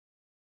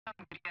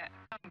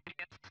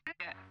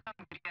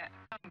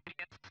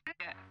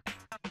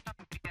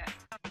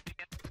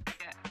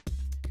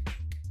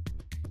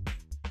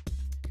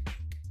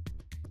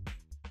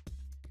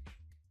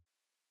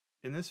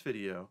In this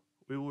video,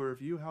 we will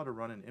review how to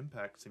run an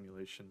impact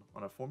simulation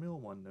on a Formula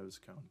 1 nose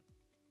cone.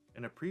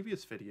 In a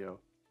previous video,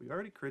 we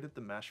already created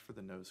the mesh for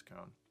the nose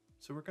cone,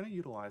 so we're going to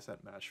utilize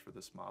that mesh for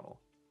this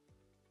model.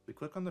 We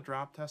click on the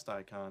drop test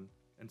icon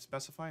and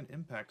specify an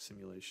impact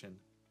simulation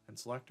and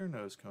select our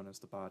nose cone as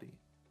the body.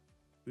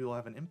 We will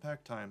have an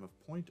impact time of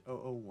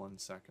 0.001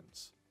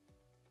 seconds.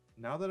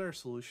 Now that our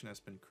solution has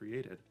been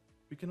created,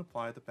 we can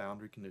apply the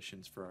boundary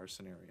conditions for our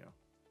scenario.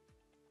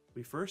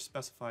 We first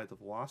specify the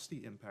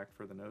velocity impact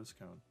for the nose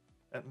cone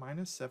at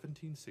minus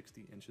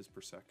 1760 inches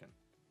per second,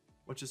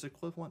 which is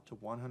equivalent to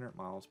 100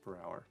 miles per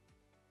hour,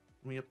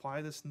 and we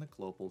apply this in the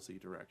global z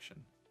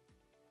direction.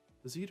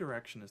 The z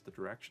direction is the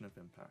direction of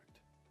impact.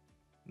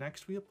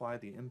 Next, we apply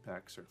the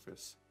impact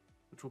surface,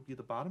 which will be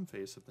the bottom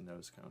face of the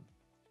nose cone.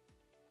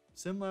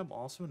 SimLab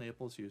also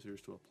enables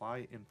users to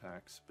apply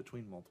impacts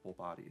between multiple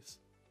bodies.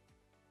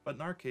 But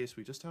in our case,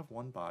 we just have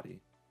one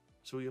body,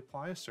 so we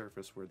apply a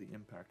surface where the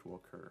impact will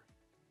occur.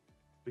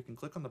 We can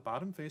click on the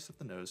bottom face of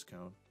the nose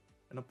cone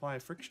and apply a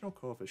frictional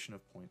coefficient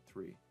of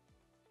 0.3.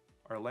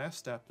 Our last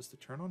step is to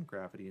turn on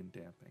gravity and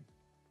damping.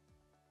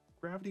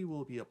 Gravity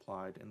will be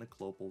applied in the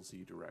global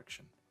z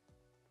direction.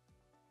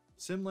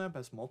 SimLab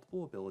has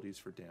multiple abilities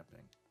for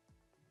damping.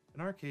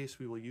 In our case,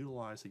 we will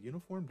utilize a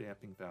uniform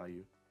damping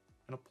value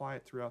and apply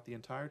it throughout the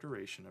entire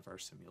duration of our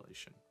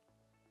simulation.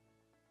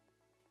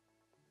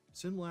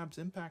 SimLab's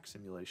impact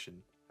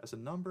simulation has a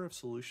number of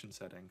solution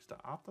settings to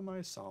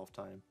optimize solve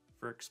time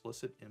for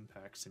explicit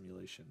impact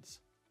simulations.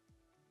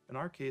 In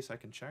our case, I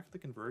can check the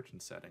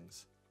convergence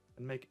settings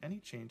and make any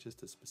changes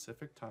to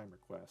specific time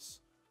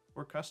requests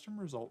or custom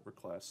result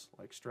requests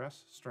like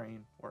stress,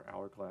 strain, or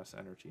hourglass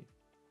energy.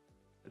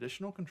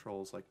 Additional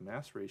controls like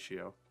mass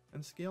ratio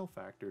and scale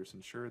factors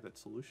ensure that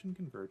solution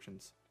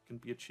convergence can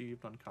be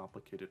achieved on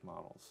complicated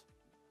models.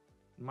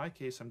 In my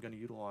case, I'm going to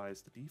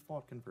utilize the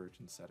default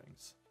convergence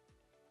settings.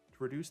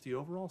 To reduce the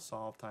overall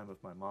solve time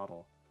of my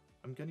model,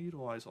 I'm going to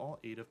utilize all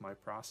 8 of my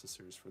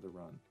processors for the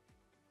run.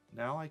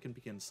 Now I can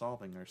begin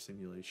solving our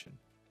simulation.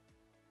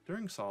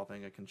 During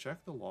solving, I can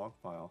check the log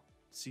file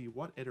to see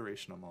what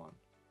iteration I'm on.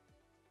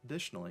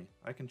 Additionally,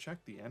 I can check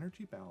the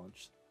energy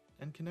balance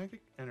and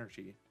kinetic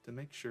energy to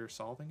make sure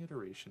solving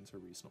iterations are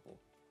reasonable.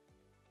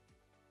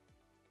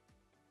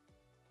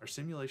 Our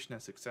simulation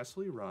has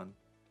successfully run,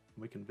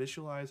 and we can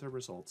visualize our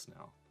results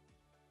now.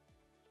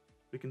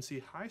 We can see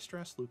high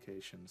stress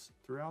locations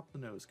throughout the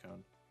nose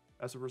cone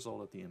as a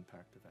result of the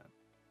impact event.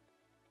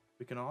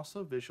 We can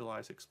also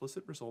visualize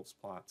explicit results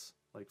plots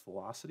like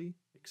velocity,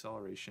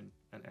 acceleration,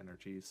 and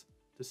energies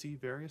to see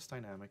various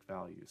dynamic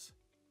values.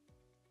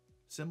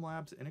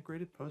 SimLab's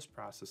integrated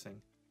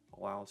post-processing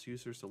allows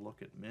users to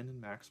look at min and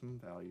maximum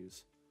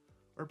values,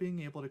 or being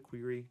able to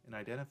query and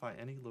identify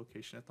any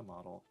location at the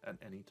model at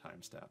any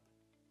time step.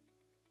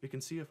 We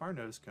can see if our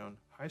nose cone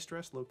high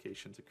stress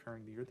locations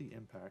occurring near the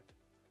impact,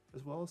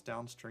 as well as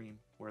downstream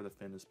where the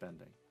fin is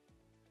bending.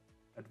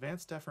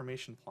 Advanced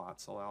deformation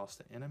plots allow us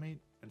to animate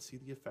and see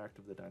the effect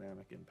of the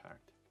dynamic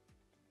impact.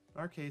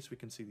 In our case, we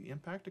can see the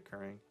impact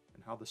occurring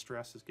and how the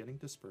stress is getting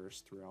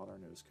dispersed throughout our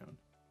nose cone.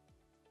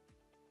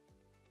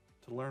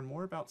 To learn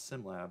more about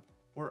SimLab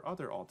or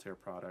other Altair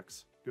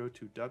products, go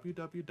to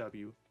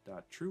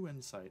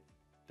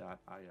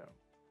www.trueinsight.io.